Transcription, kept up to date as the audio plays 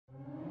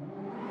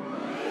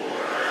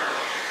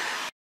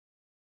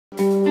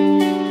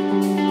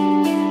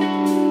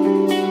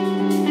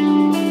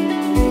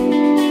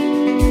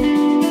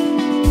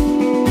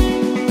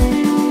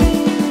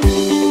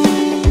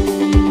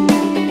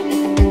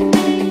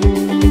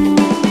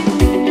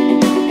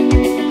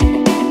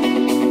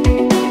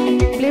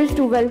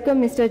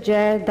welcome Mr.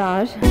 Jay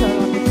Dash on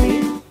the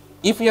stage.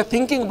 If we are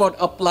thinking about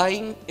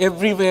applying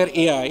everywhere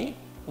AI,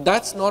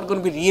 that's not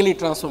going to be really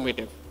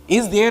transformative.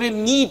 Is there a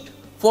need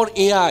for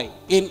AI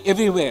in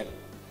everywhere?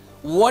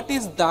 What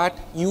is that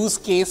use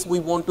case we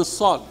want to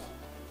solve?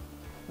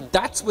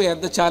 That's where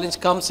the challenge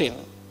comes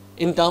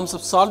in terms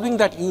of solving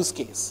that use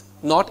case,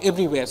 not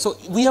everywhere. So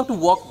we have to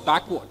walk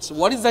backwards.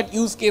 What is that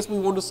use case we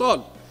want to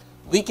solve?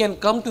 We can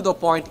come to the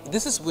point,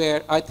 this is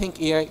where I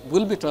think AI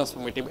will be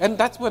transformative, and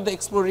that's where the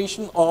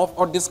exploration of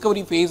or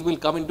discovery phase will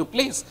come into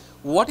place.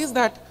 What is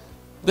that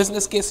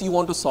business case you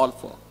want to solve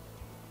for?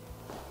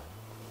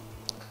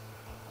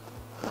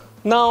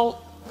 Now,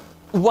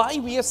 why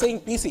we are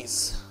saying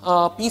PCs?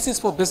 PCs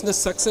for business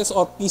success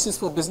or PCs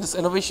for business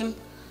innovation?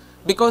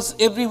 Because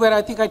everywhere,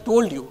 I think I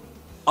told you,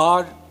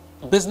 our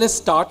business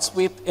starts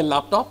with a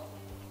laptop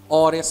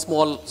or a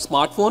small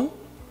smartphone,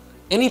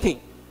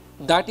 anything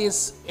that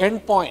is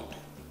endpoint.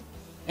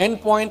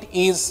 Endpoint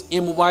is a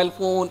mobile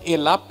phone, a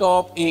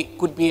laptop,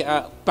 could be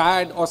a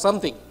pad or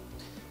something.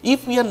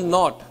 If we are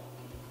not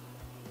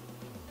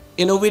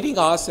innovating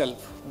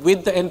ourselves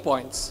with the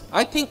endpoints,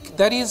 I think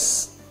there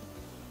is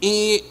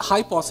a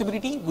high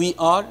possibility we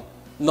are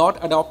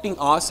not adapting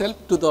ourselves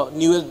to the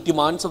newer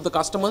demands of the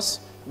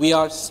customers. We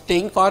are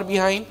staying far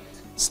behind.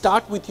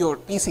 Start with your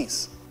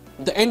PCs,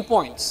 the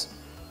endpoints.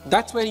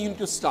 That's where you need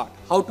to start.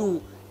 How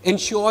to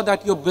ensure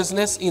that your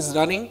business is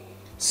running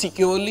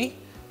securely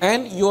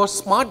and your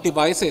smart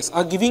devices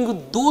are giving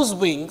you those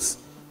wings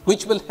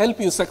which will help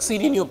you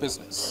succeed in your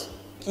business.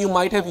 You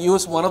might have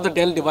used one of the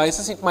Dell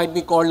devices. It might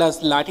be called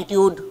as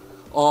Latitude,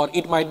 or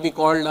it might be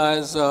called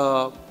as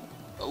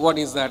what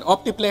is that,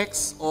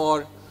 Optiplex,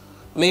 or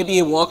maybe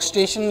a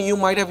workstation. You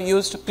might have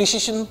used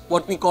Precision,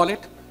 what we call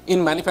it.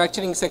 In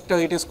manufacturing sector,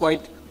 it is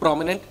quite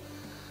prominent.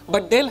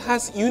 But Dell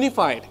has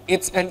unified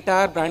its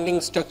entire branding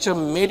structure,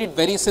 made it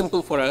very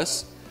simple for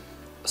us.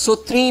 So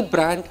three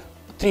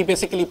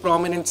basically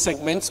prominent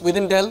segments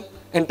within Dell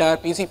entire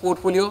PC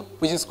portfolio,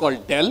 which is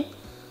called Dell,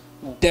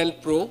 Dell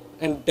Pro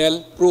and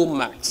Dell Pro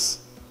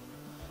Max.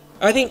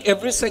 I think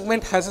every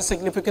segment has a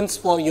significance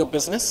for your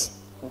business.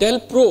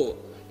 Dell Pro,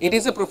 it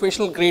is a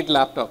professional grade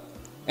laptop,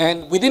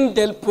 and within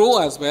Dell Pro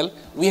as well,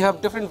 we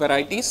have different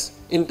varieties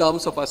in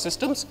terms of our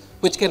systems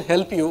which can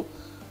help you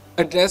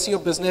address your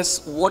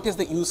business, what is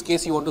the use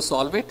case you want to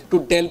solve it, to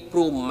Dell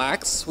Pro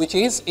Max, which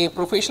is a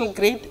professional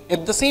grade,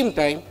 at the same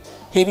time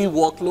heavy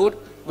workload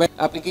where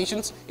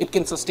applications, it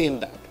can sustain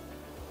that.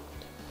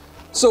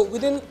 So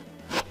within,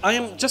 I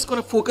am just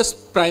going to focus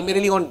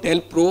primarily on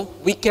Dell Pro.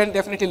 We can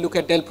definitely look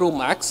at Dell Pro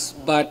Max,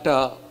 but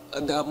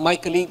my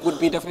colleague would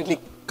be definitely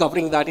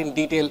covering that in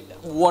detail,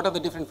 what are the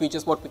different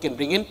features, what we can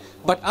bring in,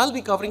 but I'll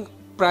be covering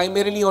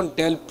primarily on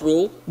Dell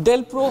Pro.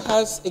 Dell Pro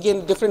has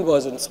again different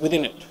versions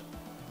within it.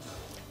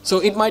 So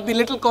it might be a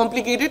little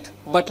complicated,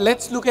 but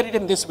let's look at it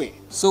in this way.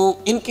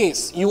 So in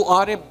case you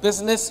are a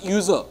business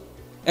user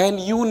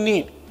and you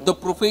need the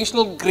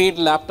professional grade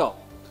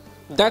laptop,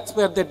 that's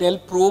where the Dell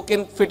Pro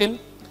can fit in.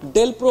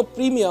 Dell Pro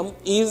Premium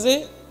is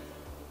a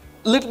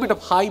little bit of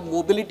high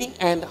mobility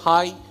and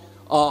high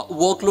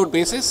workload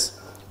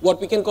basis,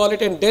 what we can call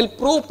it, and Dell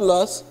Pro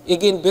Plus,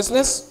 again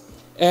business,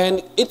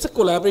 and it's a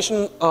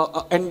collaboration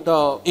and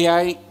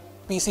AI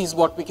PC is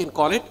what we can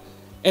call it.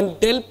 And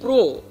Dell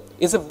Pro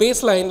is a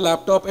baseline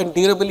laptop and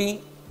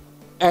durably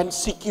and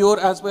secure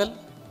as well.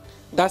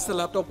 That's the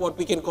laptop what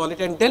we can call it.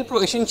 And Dell Pro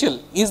Essential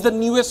is the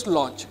newest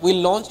launch. We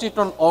launched it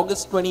on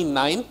August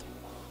 29th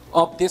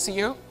of this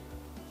year.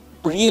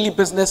 Really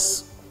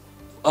business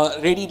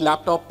ready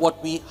laptop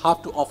what we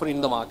have to offer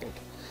in the market.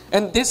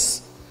 And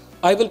this,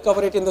 I will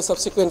cover it in the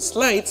subsequent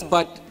slides,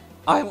 but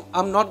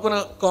I'm not going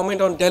to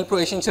comment on Dell Pro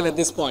Essential at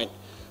this point.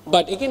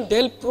 But again,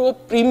 Dell Pro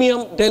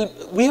Premium,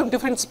 we have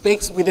different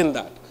specs within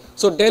that.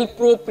 So Dell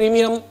Pro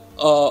Premium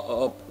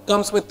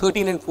comes with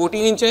 13 and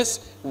 14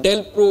 inches,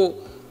 Dell Pro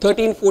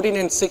 13, 14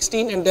 and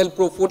 16, and Dell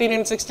Pro 14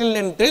 and 16,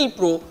 and Dell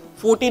Pro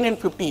 14 and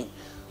 15.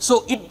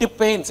 So it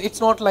depends. It's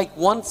not like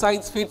one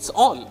size fits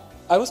all.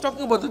 I was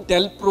talking about the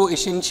Dell Pro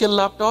Essential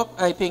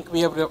laptop. I think we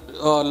have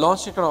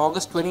launched it on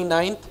August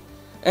 29th.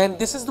 And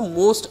this is the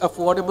most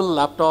affordable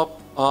laptop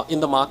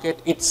in the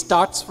market. It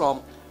starts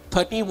from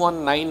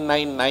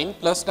 $31,999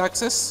 plus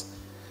taxes.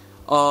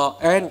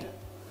 And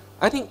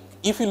I think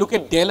if you look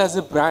at Dell as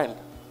a brand,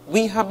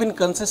 we have been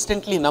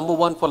consistently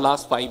 #1 for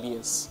last 5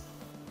 years.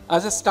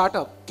 As a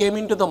startup, came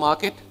into the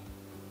market,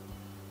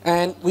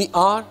 and we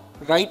are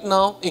right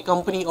now a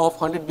company of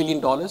 $100 billion,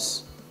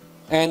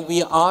 and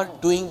we are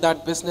doing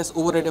that business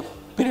over a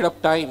period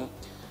of time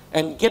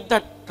and get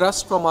that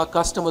trust from our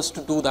customers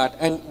to do that.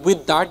 And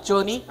with that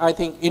journey, I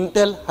think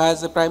Intel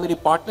has a primary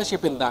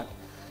partnership in that,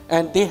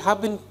 and they have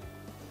been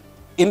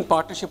in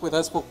partnership with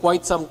us for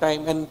quite some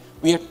time, and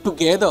we are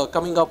together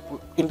coming up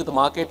into the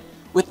market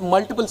with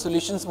multiple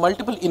solutions,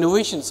 multiple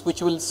innovations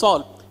which will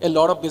solve a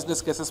lot of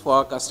business cases for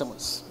our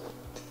customers.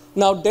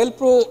 Now Dell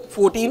Pro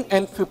 14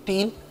 and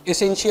 15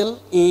 Essential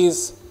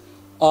is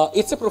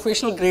It's a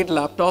professional grade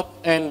laptop,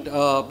 and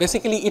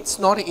basically it's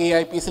not an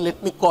AI PC,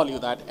 let me call you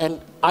that. And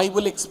I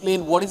will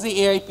explain what is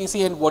the AI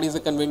PC and what is a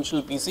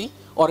conventional PC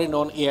or a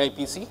non-AI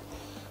PC.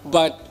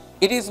 But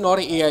it is not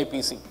an AI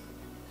PC.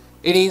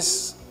 It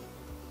is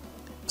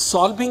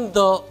solving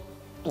the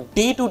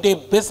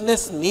day-to-day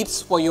business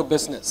needs for your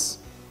business.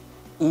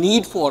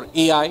 Need for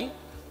AI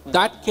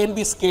that can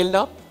be scaled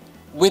up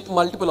with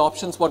multiple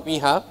options what we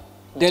have.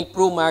 Dell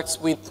Pro Max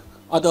with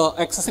other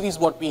accessories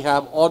what we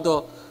have, or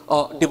the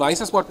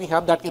devices what we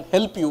have that can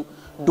help you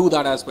do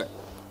that as well.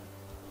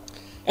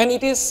 And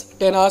it is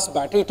 10 hours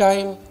battery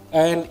time,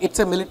 and it's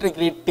a military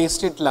grade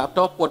tested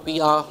laptop what we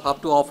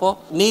have to offer.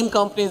 Name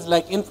companies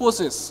like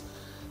Infosys,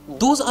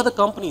 those are the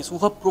companies who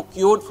have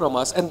procured from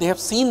us, and they have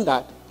seen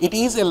that it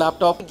is a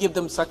laptop to give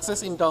them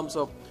success in terms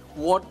of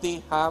what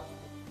they have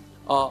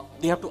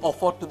to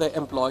offer to their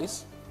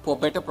employees for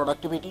better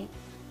productivity.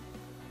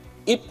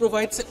 It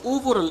provides an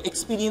overall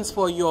experience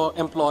for your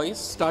employees,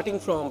 starting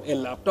from a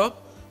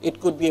laptop. It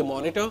could be a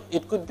monitor,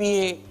 it could be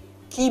a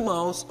key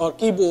mouse or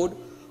keyboard,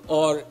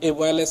 or a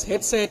wireless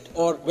headset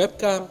or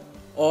webcam,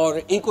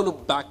 or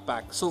EcoLook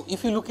backpack. So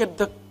if you look at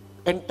the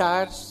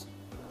entire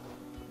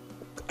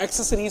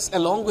accessories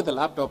along with the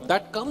laptop,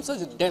 that comes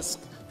as a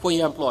desk for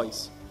your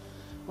employees.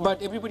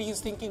 But everybody is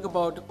thinking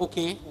about,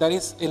 okay, there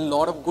is a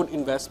lot of good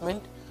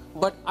investment,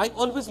 but I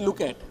always look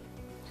at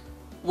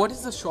what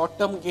is the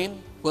short-term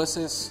gain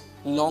versus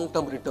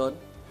long-term return.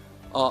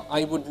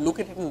 I would look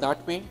at it in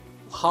that way,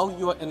 how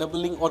you are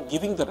enabling or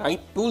giving the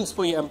right tools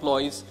for your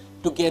employees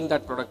to gain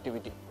that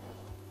productivity.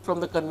 From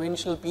the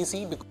conventional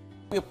PC, because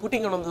we are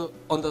putting it on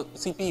the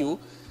CPU,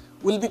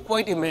 will be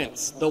quite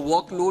immense. The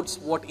workloads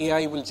what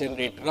AI will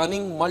generate,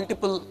 running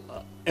multiple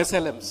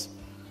SLMs,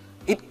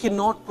 it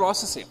cannot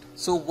process it.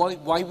 So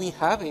why we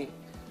have a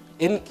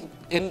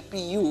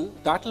NPU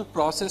that will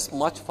process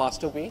much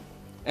faster way,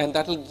 and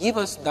that will give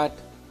us that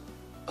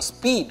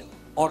speed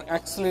or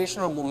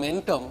acceleration or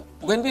momentum.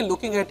 When we're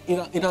looking at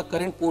in our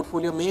current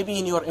portfolio, maybe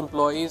in your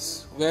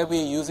employees where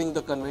we're using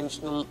the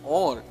conventional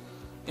or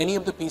any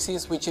of the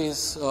PCs which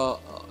is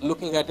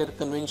looking at a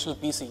conventional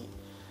PC.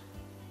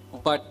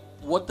 But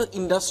what the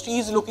industry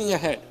is looking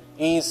ahead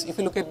is, if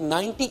you look at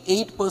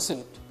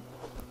 98%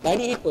 by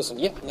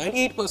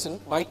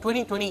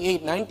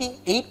 2028,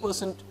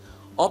 98%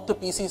 of the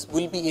PCs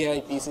will be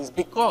AI PCs,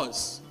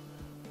 because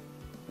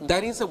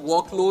there is a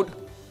workload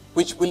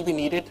which will be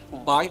needed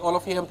by all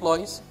of your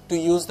employees to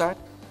use that.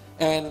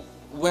 And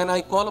when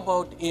I call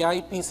about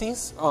AI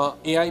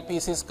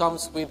PCs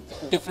comes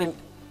with different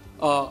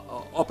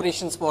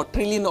operations per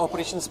trillion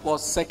operations per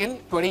second,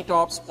 20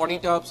 tops, 40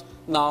 tops.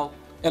 Now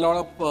a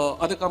lot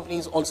of other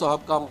companies also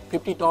have come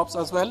 50 tops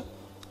as well,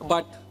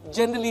 but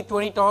generally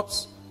 20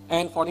 tops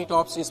and 40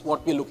 tops is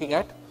what we're looking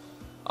at.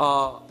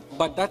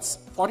 But that's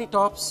 40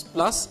 tops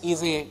plus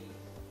is a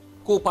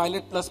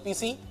Copilot plus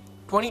PC.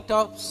 20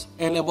 tops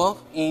and above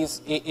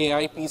is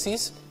AI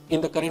PCs in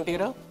the current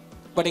era.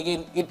 But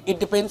again, it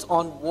depends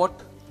on what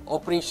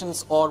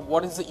operations or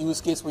what is the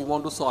use case we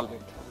want to solve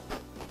it.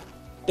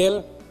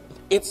 Dell,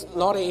 it's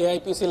not an AI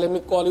PC, let me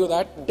call you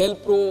that. Dell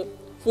Pro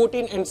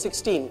 14 and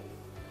 16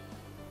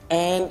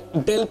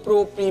 and Dell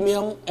Pro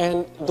Premium,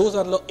 and those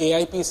are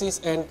AI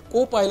PCs. And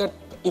Copilot,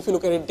 if you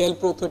look at it, Dell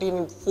Pro 13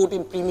 and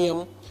 14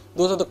 Premium,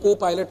 those are the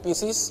Copilot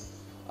PCs.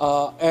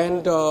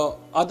 And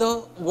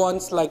other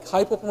ones like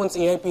high performance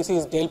AI PC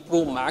is Dell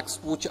Pro Max,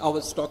 which I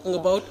was talking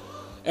about,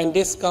 and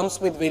this comes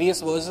with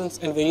various versions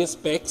and various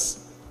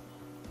specs.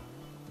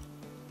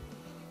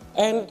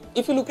 And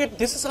if you look at,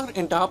 this is our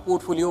entire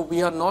portfolio,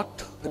 we are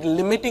not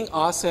limiting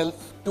ourselves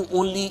to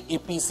only a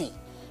PC.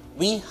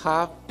 We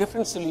have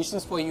different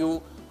solutions for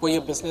you, for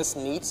your business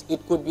needs.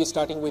 It could be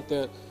starting with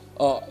the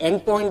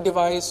endpoint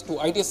device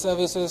to IT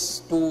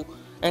services to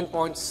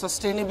endpoint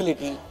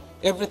sustainability.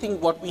 Everything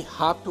what we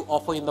have to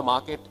offer in the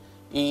market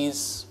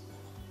is,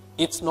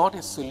 it's not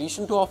a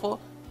solution to offer,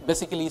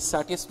 basically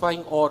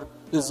satisfying or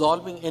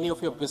resolving any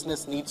of your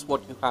business needs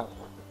what you have.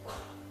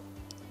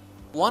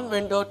 One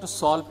vendor to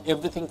solve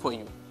everything for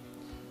you.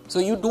 So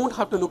you don't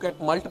have to look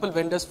at multiple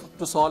vendors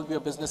to solve your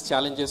business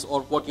challenges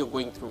or what you're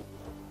going through.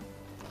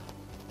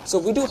 So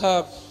we do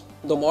have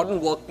the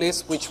modern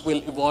workplace which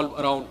will evolve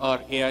around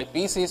our AI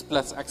PCs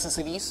plus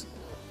accessories.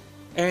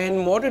 And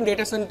modern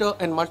data center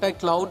and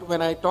multi-cloud,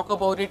 when I talk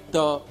about it,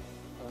 the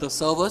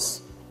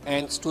servers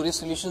and storage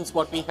solutions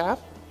what we have.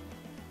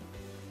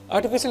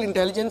 Artificial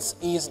intelligence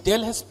is,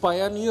 Dell has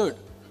pioneered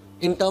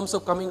in terms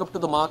of coming up to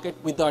the market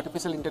with the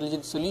artificial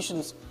intelligence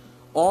solutions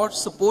or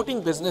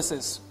supporting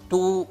businesses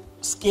to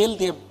scale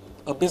their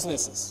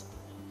businesses.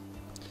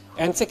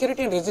 And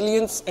security and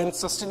resilience and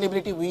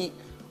sustainability,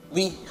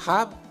 we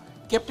have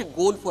kept a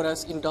goal for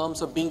us in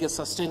terms of being a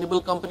sustainable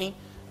company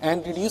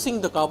and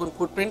reducing the carbon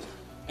footprint.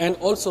 And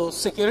also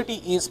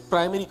security is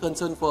primary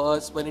concern for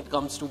us when it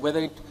comes to whether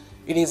it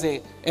is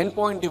a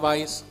endpoint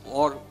device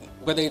or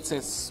whether it's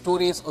a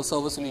storage or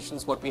server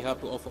solutions what we have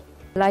to offer.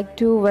 I'd like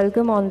to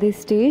welcome on this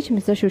stage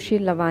Mr.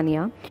 Sushil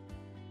Lavania.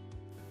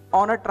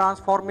 On a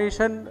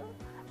transformation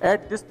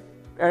at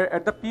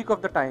the peak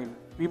of the time,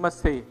 we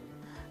must say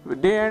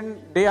Day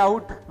in, day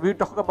out, we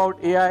talk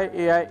about AI,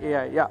 AI,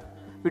 AI. Yeah,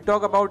 we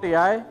talk about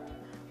AI,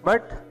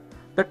 but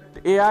that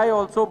AI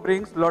also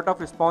brings a lot of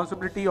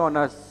responsibility on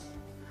us.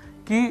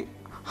 Ki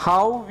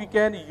how we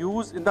can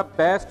use in the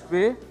best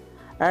way,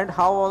 and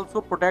how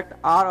also protect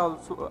our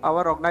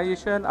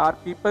organization, our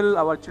people,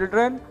 our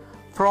children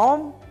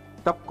from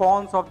the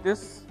cons of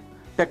this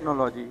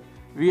technology.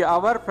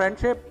 Our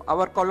friendship,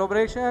 our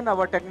collaboration,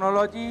 our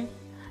technology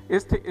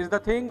is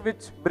the thing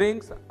which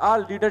brings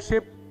our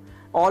leadership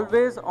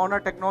always on a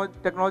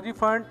technology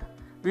front.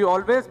 We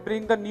always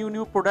bring the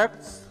new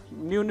products,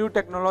 new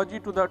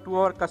technology to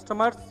our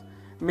customers,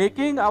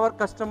 making our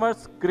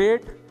customers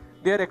great,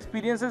 their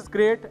experiences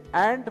great,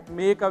 and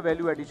make a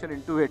value addition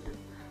into it.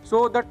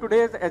 So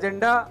today's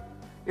agenda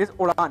is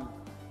UDAAN.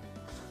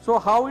 So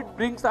how it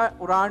brings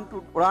UDAAN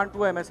to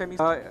MSME,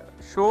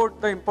 showed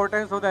the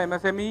importance of the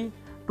MSME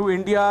to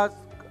India's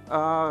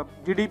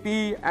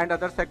GDP and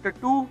other sector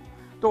too.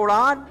 So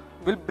UDAAN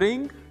will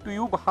bring to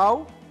you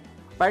how,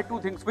 by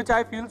two things, which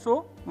I feel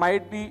so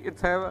might be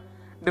it's a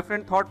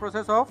different thought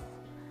process of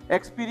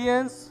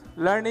experience,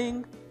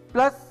 learning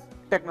plus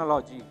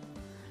technology.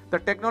 The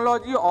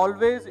technology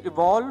always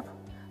evolve,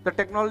 the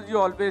technology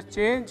always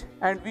change,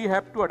 and we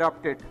have to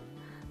adapt it.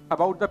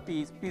 About the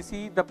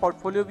PC, the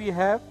portfolio we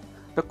have,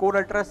 the Core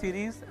Ultra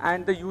series,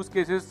 and the use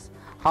cases,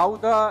 how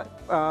the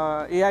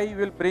AI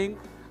will bring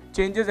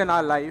changes in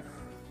our life.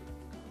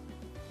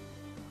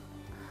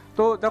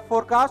 So the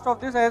forecast of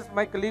this, as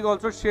my colleague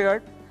also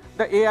shared,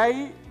 the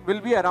AI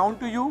will be around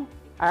to you,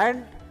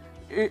 and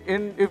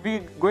if we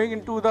going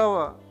into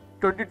the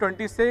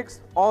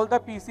 2026, all the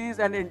PCs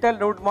and Intel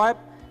roadmap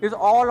is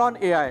all on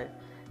AI.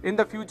 In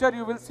the future,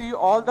 you will see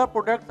all the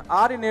products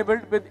are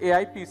enabled with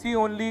AI PC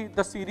only.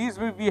 The series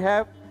we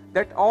have,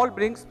 that all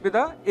brings with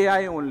the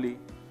AI only.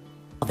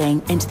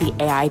 Into the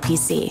AI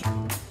PC.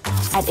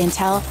 At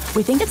Intel,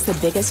 we think it's the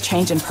biggest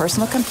change in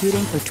personal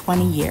computing for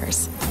 20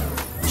 years.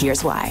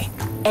 Here's why.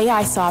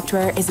 AI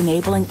software is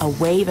enabling a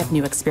wave of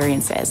new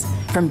experiences,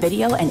 from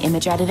video and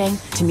image editing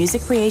to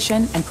music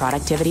creation and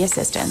productivity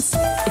assistance.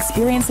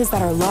 Experiences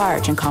that are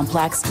large and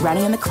complex,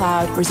 running in the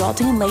cloud,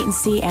 resulting in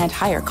latency and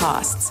higher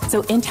costs.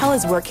 So Intel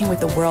is working with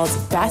the world's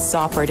best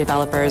software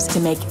developers to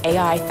make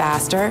AI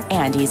faster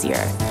and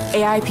easier.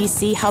 AI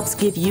PC helps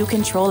give you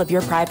control of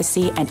your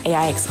privacy and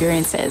AI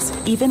experiences,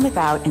 even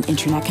without an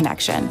internet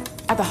connection.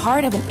 At the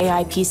heart of an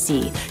AI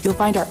PC, you'll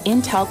find our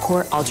Intel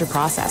Core Ultra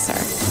processor,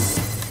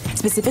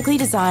 specifically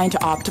designed to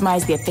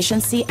optimize the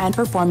efficiency and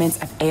performance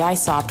of AI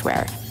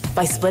software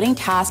by splitting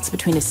tasks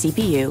between a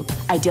CPU,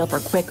 ideal for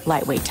quick,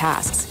 lightweight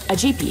tasks, a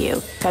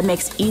GPU that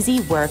makes easy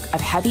work of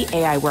heavy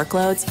AI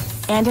workloads,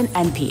 and an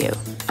NPU,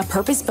 a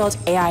purpose-built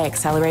AI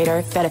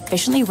accelerator that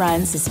efficiently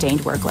runs sustained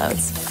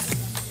workloads.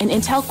 An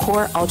Intel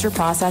Core Ultra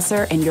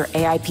processor in your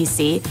AI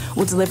PC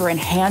will deliver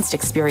enhanced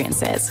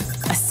experiences.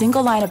 A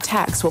single line of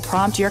text will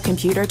prompt your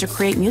computer to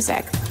create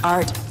music,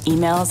 art,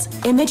 emails.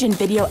 Image and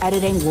video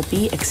editing will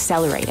be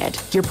accelerated.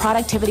 Your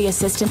productivity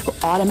assistant will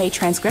automate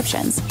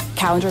transcriptions,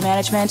 calendar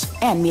management,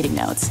 and meeting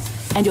notes.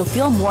 And you'll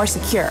feel more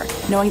secure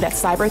knowing that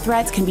cyber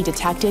threats can be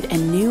detected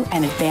in new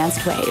and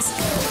advanced ways.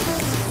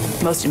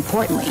 Most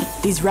importantly,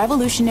 these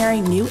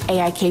revolutionary new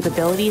AI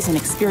capabilities and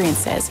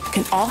experiences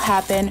can all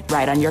happen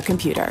right on your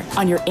computer,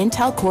 on your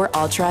Intel Core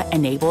Ultra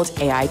enabled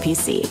AI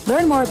PC.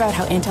 Learn more about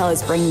how Intel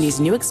is bringing these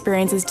new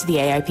experiences to the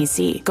AI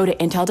PC. Go to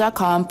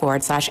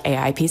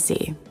intel.com/AI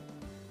PC.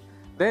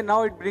 Then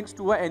now it brings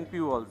to a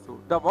NPU also.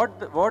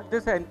 What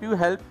this NPU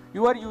helps,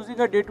 you are using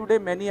a day-to-day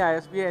many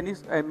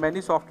ISV, many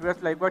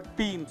softwares like what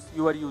Teams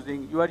you are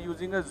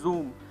using a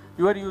Zoom,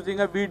 you are using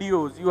a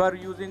videos, you are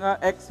using a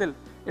Excel.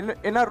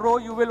 In a row,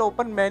 you will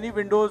open many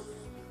windows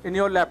in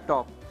your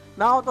laptop.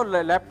 Now the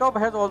laptop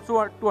has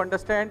also to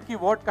understand ki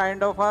what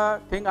kind of a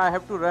thing I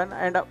have to run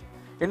and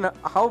in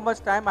how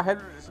much time I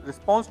have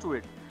response to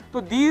it.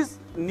 So these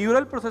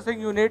neural processing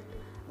unit,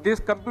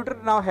 this computer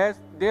now has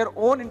their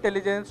own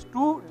intelligence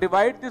to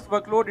divide this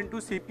workload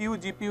into CPU,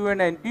 GPU and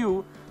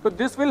NPU. So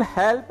this will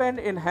help and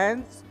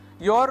enhance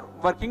your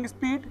working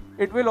speed.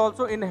 It will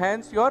also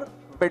enhance your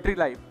battery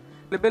life.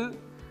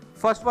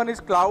 First one is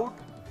cloud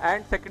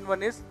and second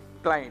one is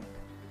client.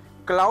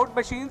 Cloud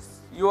machines,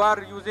 you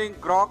are using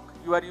Grok,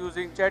 you are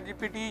using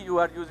ChatGPT, you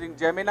are using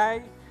Gemini.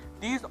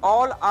 These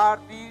all are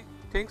the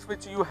things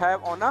which you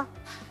have on a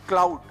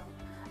cloud.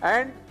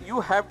 And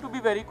you have to be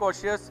very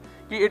cautious.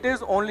 It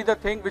is only the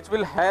thing which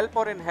will help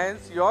or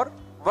enhance your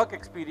work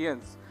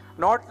experience.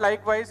 Not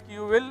likewise,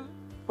 you will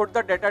put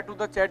the data to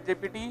the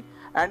ChatGPT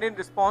and in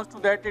response to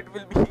that it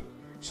will be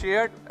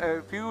shared.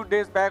 A few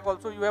days back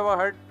also you have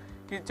heard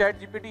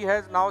ChatGPT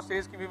has now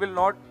says we will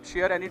not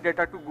share any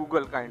data to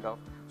Google kind of.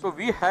 So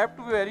we have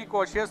to be very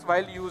cautious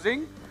while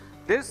using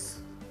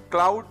this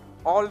cloud,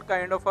 all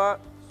kind of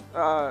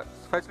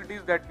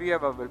facilities that we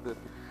have available.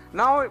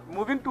 Now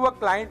moving to a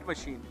client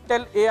machine.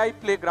 Tell AI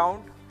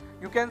Playground.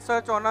 You can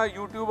search on a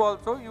YouTube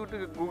also,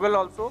 Google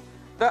also.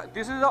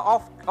 This is an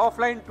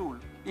offline tool.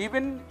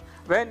 Even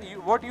when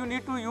what you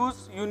need to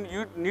use, you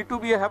need to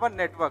have a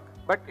network.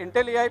 But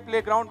Intel AI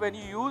Playground, when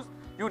you use,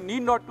 you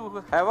need not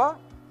to have a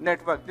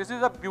network. This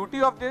is the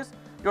beauty of this.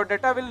 Your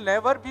data will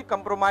never be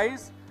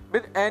compromised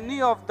with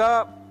any of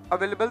the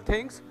available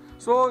things.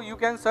 So you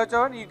can search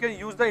on, you can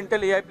use the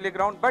Intel AI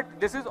Playground, but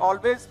this is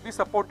always be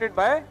supported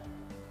by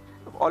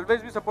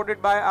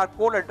our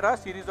Core Ultra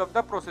series of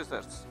the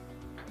processors.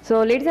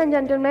 So, ladies and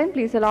gentlemen,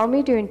 please allow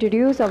me to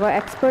introduce our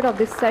expert of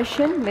this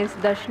session, Ms.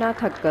 Darshana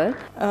Thakkar.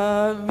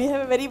 We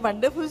have a very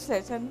wonderful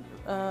session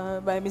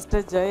by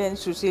Mr. Jay and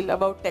Sushil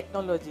about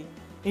technology,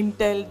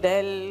 Intel,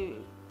 Dell,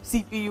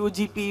 CPU,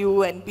 GPU,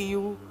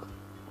 NPU.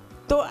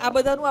 So, આ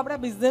બધાનું આપણા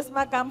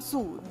બિઝનેસમાં કામ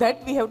શું? That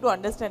we have to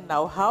understand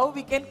now. How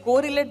we can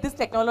correlate this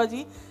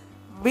technology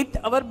with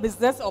our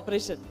business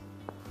operation.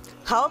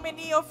 How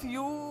many of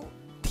you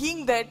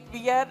think that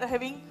we are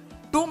having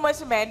too much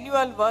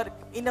manual work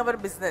in our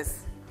business?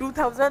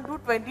 2000 to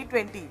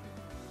 2020.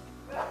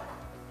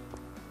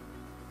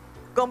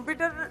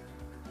 Computer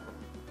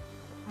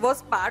was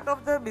part of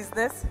the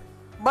business,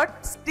 but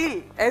still,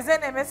 as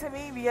an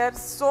MSME, we are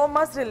so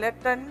much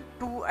reluctant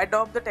to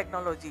adopt the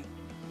technology.